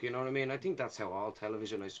fish hook. You know what I mean? I think that's how all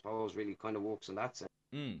television, I suppose, really kind of works in that sense.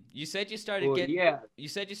 Mm. But yeah, You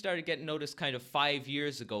said you started getting noticed kind of 5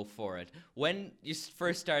 years ago for it. When you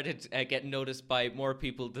first started getting noticed by more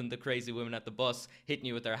people than the crazy women at the bus hitting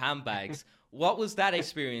you with their handbags, what was that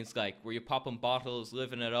experience like? Were you popping bottles,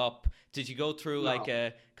 living it up? Did you go through like no.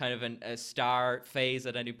 a kind of a star phase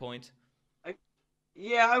at any point?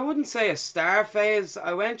 Yeah, I wouldn't say a star phase.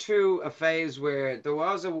 I went through a phase where there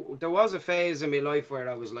was a phase in my life where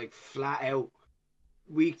I was like flat out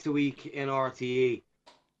week to week in RTE.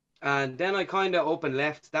 And then I kind of up and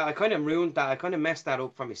left that. I kind of ruined that. I kind of messed that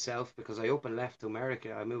up for myself because I up and left to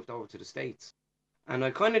America. I moved over to the States. And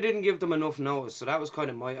I kind of didn't give them enough notice. So that was kind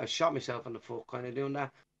of I shot myself in the foot kind of doing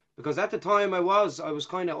that. Because at the time I was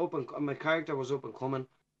kind of up and my character was up and coming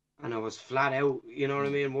and I was flat out, you know what I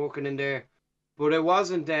Mm. mean, working in there. But it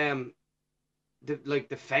wasn't, the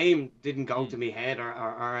fame didn't go Mm. to me head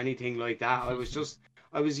or anything like that.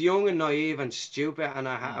 I was young and naive and stupid, and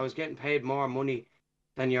I Mm. was getting paid more money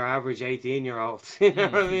than your average 18-year-old. You know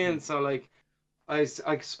what I mean? Mm. So like, I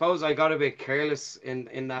suppose I got a bit careless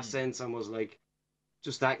in that Mm. sense and was like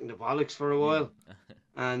just acting the bollocks for a Mm. while,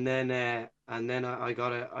 and then I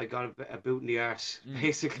got a boot in the arse Mm.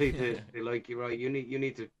 basically to like you're right. You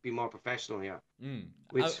need to be more professional here, Mm.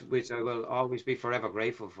 which I will always be forever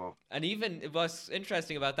grateful for. And even what's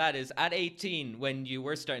interesting about that is at 18, when you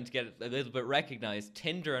were starting to get a little bit recognized,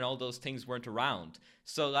 Tinder and all those things weren't around.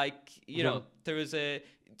 So, like, No. there was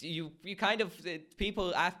you kind of,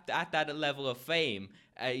 people at that level of fame,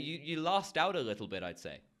 you lost out a little bit, I'd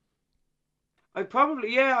say.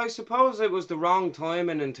 Yeah, I suppose it was the wrong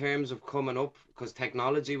timing in terms of coming up because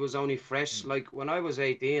technology was only fresh. Mm. Like when I was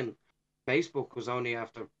 18, Facebook was only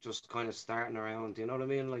after just kind of starting around, you know what I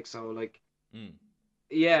mean? Like, so, like, Mm.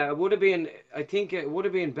 yeah, it would have been, I think it would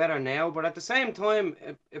have been better now, but at the same time,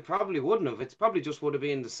 it probably wouldn't have. It's probably just would have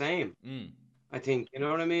been the same, Mm. I think, you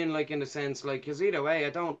know what I mean? Like, in the sense, like, because either way, I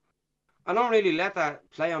don't really let that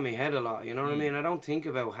play on my head a lot, you know what I Mm. mean? I don't think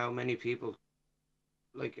about how many people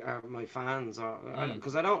like are my fans or Mm.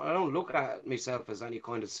 because I don't look at myself as any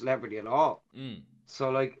kind of celebrity at all. Mm.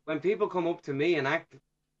 So like when people come up to me and act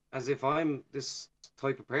as if I'm this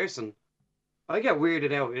type of person, I get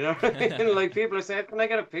weirded out, you know what I mean? Like people are saying, "Can I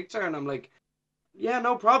get a picture?" And I'm like, "Yeah,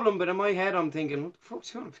 no problem." But in my head, I'm thinking, "What the fuck do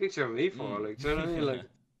you want a picture of me for?" Mm. Like, do you know what I mean? Like,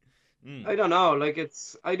 Mm. I don't know. Like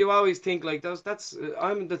I do always think like those.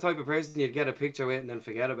 I'm the type of person you'd get a picture with and then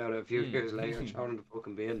forget about it a few years later, Mm. throw it in the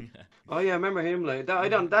fucking bin. Oh yeah, I remember him. Like that, I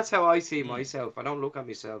don't. That's how I see Mm. myself. I don't look at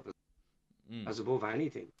myself Mm. as above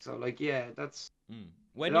anything. So like, yeah, that's Mm. it.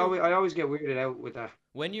 When you Always, I always get weirded out with that.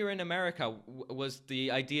 When you were in America, was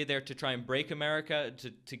the idea there to try and break America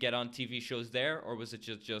to get on TV shows there, or was it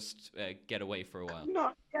just get away for a while?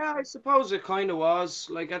 No, yeah, I suppose it kind of was.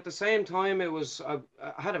 Like at the same time, it was. I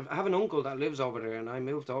have an uncle that lives over there, and I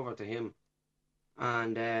moved over to him,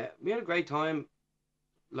 and we had a great time.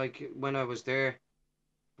 Like when I was there,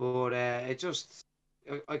 but it just,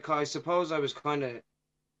 I suppose I was kind of.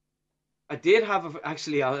 I did have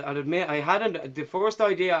actually. I'll admit I hadn't. The first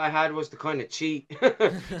idea I had was to kind of cheat.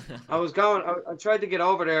 I was going. I tried to get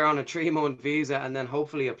over there on a 3-month visa and then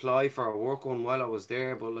hopefully apply for a work one while I was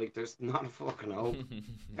there. But like, there's not a fucking hope.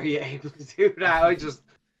 Are you able to do that? I just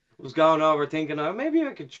was going over thinking, oh, maybe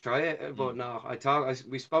I could try it. Mm. But no,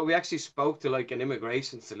 we spoke. We actually spoke to like an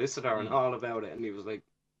immigration solicitor and Mm. all about it, and he was like,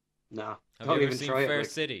 "No, Have you don't ever even seen try it. Fair Like,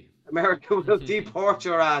 City? America will deport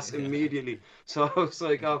your ass immediately." So I was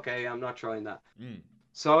like, okay, I'm not trying that. Mm.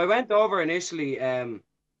 So I went over initially,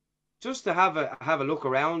 just to have a look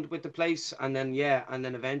around with the place, and then yeah, and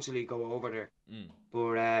then eventually go over there. Mm.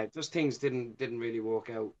 But just things didn't really work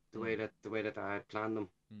out the Mm. way that I had planned them.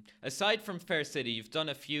 Mm. Aside from Fair City, you've done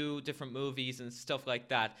a few different movies and stuff like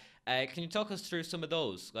that. Can you talk us through some of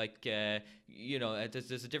those? Like,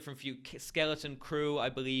 there's a different few. Skeleton Crew, I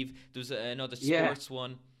believe. There's another Yeah, sports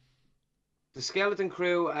one. the Skeleton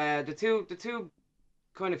Crew, the two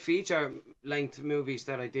kind of feature length movies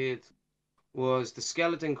that I did was the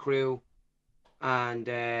Skeleton Crew and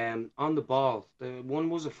On the Ball. The one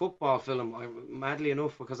was a football film, madly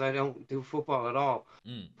enough, because I don't do football at all.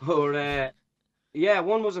 Mm. But yeah,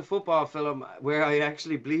 one was a football film where I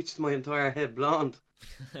actually bleached my entire head blonde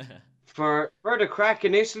for the crack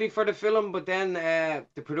initially for the film, but then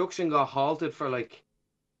the production got halted for like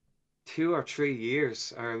 2 or 3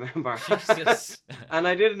 years, I remember. Jesus. And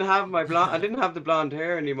I didn't have the blonde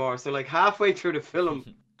hair anymore. So like halfway through the film,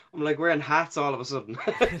 I'm like wearing hats all of a sudden,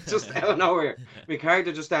 just out of nowhere. My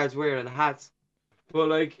character just starts wearing hats. But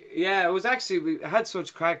like, yeah, it was actually we had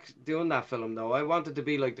such crack doing that film though. I wanted to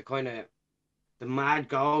be like the mad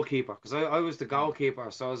goalkeeper because I was the Mm. goalkeeper.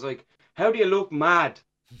 So I was like, how do you look mad?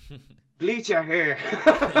 Bleach your hair.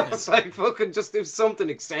 It's like fucking just do something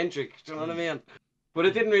eccentric. Do you know what I Mm. mean? But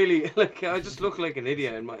it didn't really like I just looked like an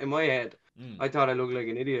idiot in my head. Mm. I thought I looked like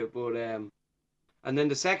an idiot, but and then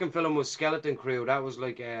the second film was Skeleton Crew. That was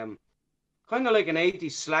like kind of like an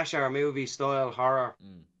 80s slasher movie style horror.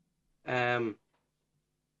 Mm. Um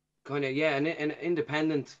kind of, yeah, an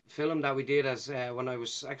independent film that we did as when I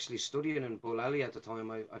was actually studying in Alley at the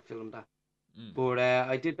time. I filmed that. Mm. But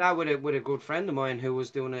I did that with a good friend of mine who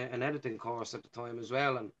was doing an editing course at the time as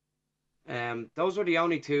well. And those were the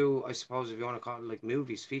only two, I suppose, if you want to call it like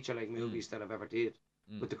movies, feature like Mm. movies that I've ever did.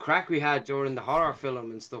 Mm. With the crack we had during the horror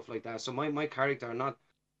film and stuff like that. So my character, not,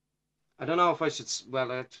 I don't know if I should,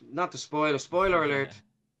 well, not to spoil, a spoiler alert,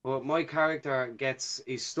 but my character gets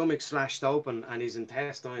his stomach slashed open and his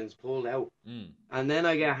intestines pulled out. Mm. And then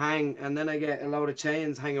I get a load of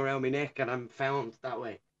chains hanging around my neck and I'm found that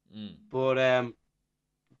way. Mm. But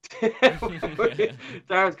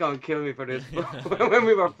Dara's gonna kill me for this. But when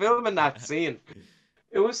we were filming that scene,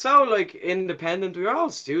 it was so like independent. We were all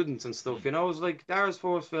students and stuff, Mm. you know. It was like Dara's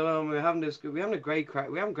first film. We having a great crack.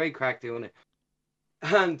 We having great crack doing it,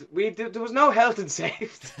 and there was no health and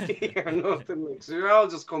safety or nothing. Like, so we were all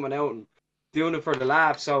just coming out and doing it for the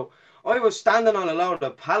laugh. So I was standing on a load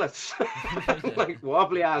of pallets, like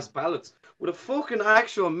wobbly ass pallets, with a fucking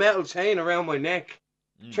actual metal chain around my neck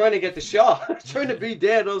Mm. trying to get the shot, trying to be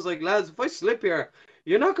dead. I was like, lads, if I slip here,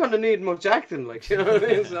 you're not going to need much acting, like, you know what I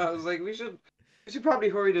mean? So I was like, we should probably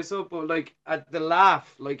hurry this up. But like at the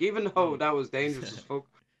laugh, like even though Mm. that was dangerous as fuck,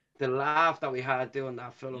 the laugh that we had doing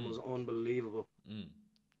that film Mm. was unbelievable. Mm.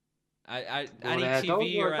 But Any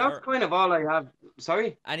TV that's kind of all I have.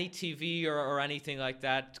 Sorry. any TV or anything like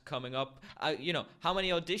that coming up? How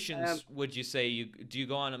many Um, auditions would you say you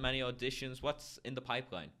go on many auditions? What's in the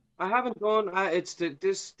pipeline? I haven't done. It's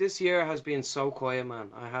this year has been so quiet,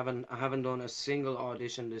 man. I haven't done a single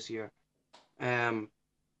audition this year. Um,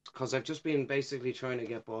 because I've just been basically trying to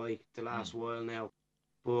get by the Mm. last while now.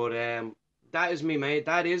 But that is me, mate.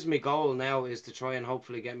 That is my goal now, is to try and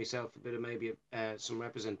hopefully get myself a bit of maybe some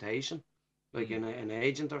representation, like Mm. an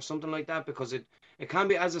agent or something like that, because it can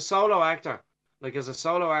be as a solo actor, like as a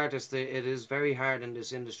solo artist, it is very hard in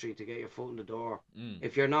this industry to get your foot in the door. Mm.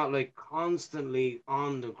 If you're not like constantly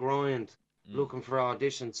on the grind, Mm. looking for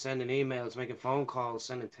auditions, sending emails, making phone calls,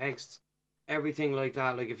 sending texts, everything like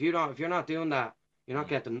that. Like if you're not doing that,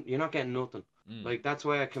 Mm. you're not getting nothing. Mm. Like that's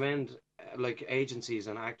why I commend like agencies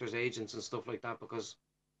and actors agents and stuff like that, because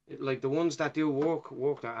like the ones that do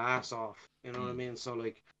work their ass off, you know what I Mm. mean? So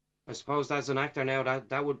like I suppose as an actor now,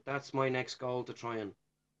 that's my next goal, to try and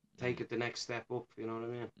Mm. take it the next step up, you know what I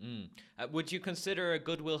mean? Mm. Would you consider a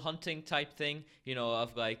Goodwill Hunting type thing?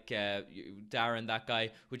 Of like Darren, that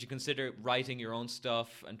guy. Would you consider writing your own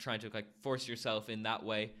stuff and trying to like force yourself in that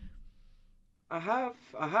way? I've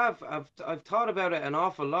thought about it an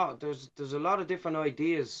awful lot. There's a lot of different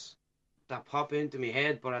ideas that pop into my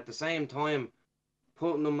head, but at the same time,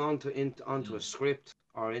 putting them onto a Mm. script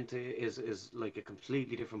or into is like a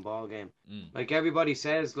completely different ball game. Mm. Like everybody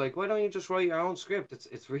says, like, why don't you just write your own script?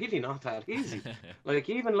 It's really not that easy. Like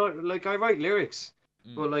even like I write lyrics,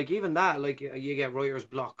 Mm. but like even that, like you get writer's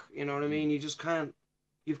block. You know what I Mm. mean? You just can't.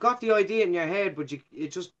 You've got the idea in your head, but it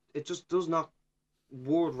just does not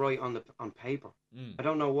word right on paper. Mm. I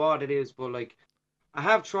don't know what it is, but like I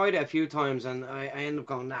have tried it a few times and I end up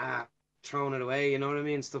going, nah, throwing it away, you know what I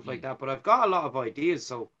mean? Stuff like Mm. that. But I've got a lot of ideas,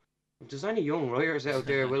 so if there's any young writers out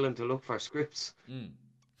there willing to look for scripts, Mm.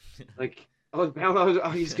 like you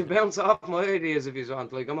can bounce off my ideas if you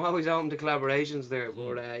want. Like I'm always open to collaborations there.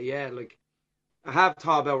 But Mm. yeah, like I have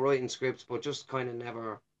thought about writing scripts, but just kind of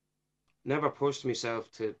never pushed myself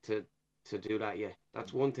to do that yet.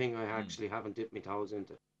 That's one thing I Mm. actually haven't dipped my toes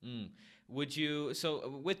into. Mm. Would you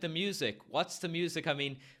with the music? What's the music? I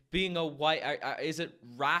mean, being a white, is it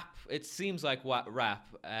rap? It seems like what rap.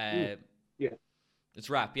 Mm. Yeah, It's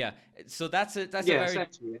rap, yeah. So that's a yeah, very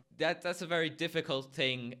essentially. that's a very difficult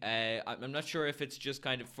thing. I'm not sure if it's just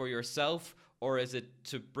kind of for yourself or is it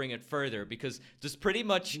to bring it further, because there's pretty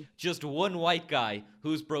much Yeah. just one white guy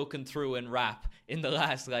who's broken through in rap in the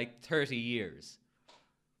last like 30 years.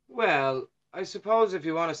 Well, I suppose if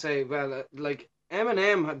you want to say, well, like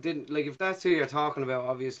Eminem didn't, like, if that's who you're talking about,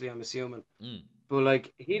 obviously I'm assuming, Mm. but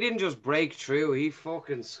like he didn't just break through, he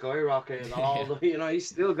fucking skyrocketed all Yeah. the, he's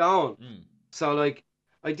still going. Mm. So like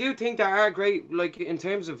I do think there are great, like in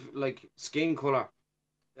terms of like skin color,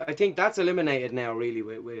 I think that's eliminated now really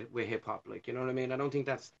with hip hop, like, you know what I mean? I don't think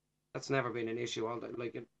that's never been an issue. All that,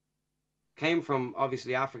 like, it came from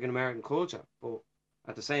obviously African American culture, but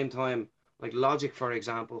at the same time, like Logic, for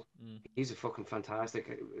example, Mm. he's a fucking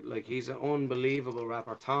fantastic, like he's an unbelievable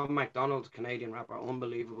rapper. Tom McDonald, Canadian rapper,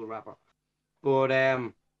 unbelievable rapper. But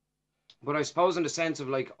but I suppose in the sense of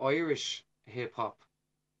like Irish hip hop,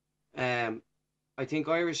 um, I think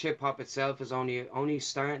Irish hip hop itself is only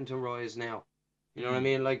starting to rise now. You know what I Mm.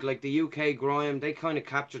 mean? Like the UK grime, they kind of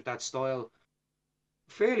captured that style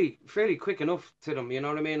fairly quick enough to them. You know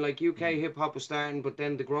what I mean? Like UK hip hop was starting, but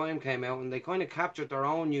then the grime came out, and they kind of captured their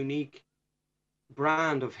own unique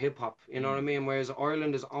brand of hip hop. You know what I Mm. mean? Whereas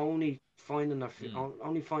Ireland is Mm.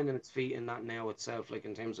 only finding its feet in that now itself. Like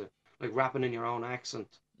in terms of like rapping in your own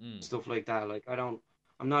accent, Mm. stuff like that. Like I'm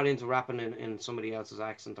not into rapping in somebody else's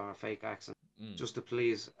accent or a fake accent Mm. just to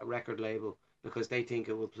please a record label because they think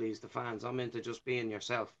it will please the fans. I'm into just being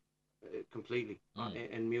yourself, completely, Mm.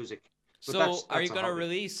 in music. But So, are you that's a gonna hobby.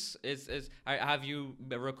 release? Have you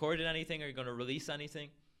recorded anything? Are you gonna release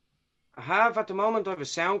anything? I have at the moment. I have a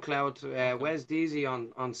SoundCloud, Okay. Wes Deasy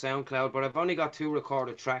on SoundCloud, but I've only got 2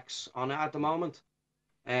 recorded tracks on it at the moment.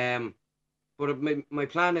 Um, but my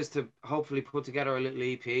plan is to hopefully put together a little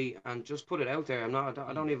EP and just put it out there. I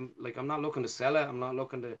Mm. don't even like. I'm not looking to sell it. I'm not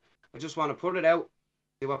looking to. I just want to put it out,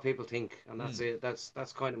 see what people think, and that's Mm. it. That's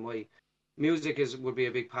kind of my music would be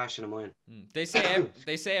a big passion of mine. Mm.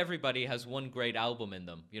 They say everybody has one great album in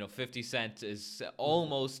them. You know, 50 Cent is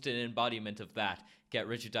almost an embodiment of that. Get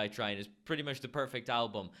Rich or Die Trying is pretty much the perfect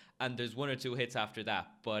album, and there's one or two hits after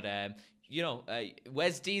that. But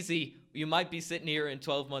Wes Deasy, you might be sitting here in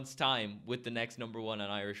 12 months' time with the next number one on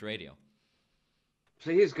Irish radio.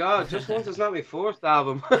 Please God, just once it's not my first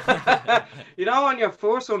album. You don't want your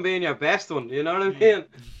first one being your best one. You know what I Mm.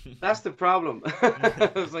 mean? That's the problem.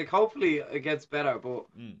 It's like hopefully it gets better, but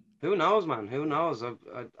Mm. who knows, man? Who knows?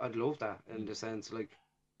 I'd love that in Mm. the sense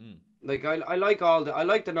Mm. like I like all the I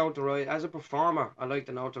like the notoriety as a performer. I like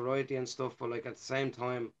the notoriety and stuff, but like at the same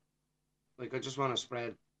time, like I just want to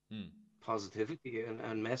spread Mm. positivity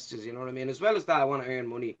and messages. You know what I mean? As well as that, I want to earn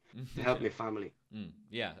money to help my family.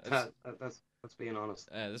 Yeah, it's That's being honest.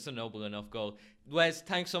 That's a noble enough goal. Wes,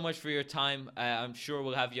 thanks so much for your time. I'm sure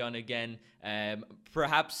we'll have you on again.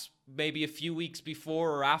 Perhaps maybe a few weeks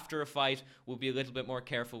before or after a fight, we'll be a little bit more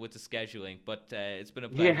careful with the scheduling. But it's been a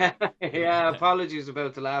pleasure. Yeah, yeah. Apologies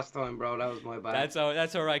about the last time, bro. That was my bad.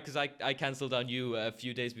 That's all right because I cancelled on you a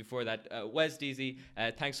few days before that. Wes Deasy,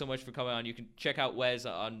 thanks so much for coming on. You can check out Wes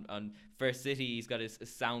on Fair City. He's got his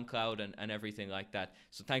SoundCloud and everything like that.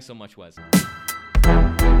 So thanks so much, Wes.